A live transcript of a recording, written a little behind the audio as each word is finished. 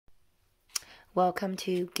Welcome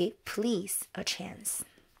to Give Please a Chance.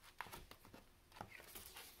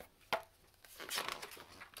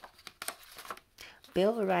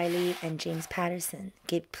 Bill O'Reilly and James Patterson,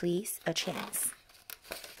 give please a chance.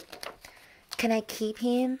 Can I keep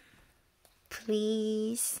him?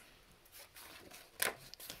 Please.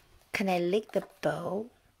 Can I lick the bow?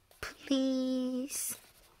 Please.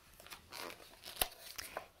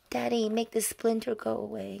 Daddy, make the splinter go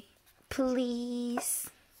away. Please.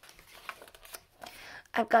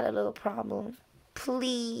 I've got a little problem.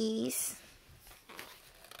 Please.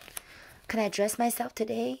 Can I dress myself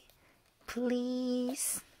today?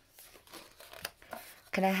 Please.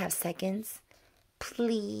 Can I have seconds?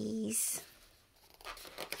 Please.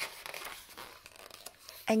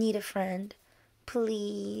 I need a friend.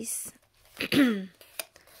 Please.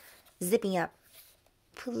 Zipping up.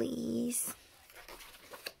 Please.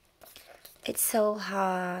 It's so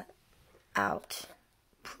hot out.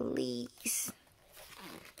 Please.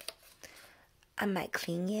 I might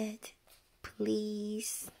clean it.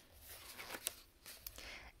 Please.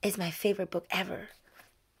 It's my favorite book ever.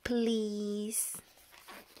 Please.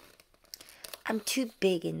 I'm too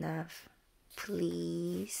big enough.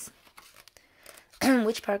 Please.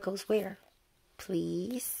 Which part goes where?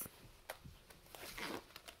 Please.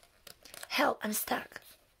 Help, I'm stuck.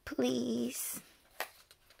 Please.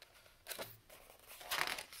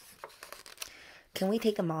 Can we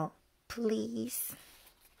take them all? Please.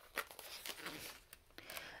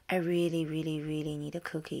 I really, really, really need a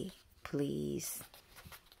cookie. Please.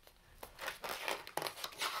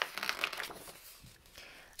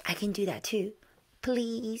 I can do that too.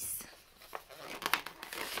 Please.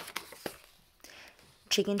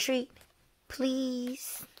 Chicken treat.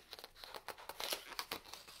 Please.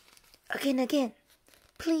 Again.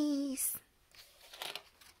 Please.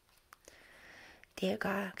 Dear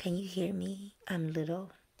God, can you hear me? I'm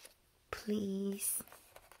little. Please.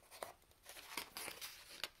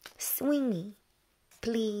 Swing me.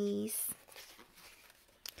 Please.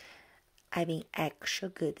 I've been extra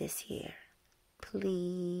good this year.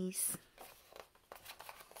 Please.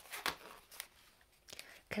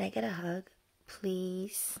 Can I get a hug?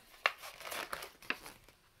 Please.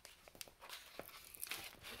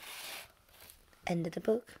 End of the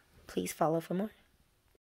book. Please follow for more.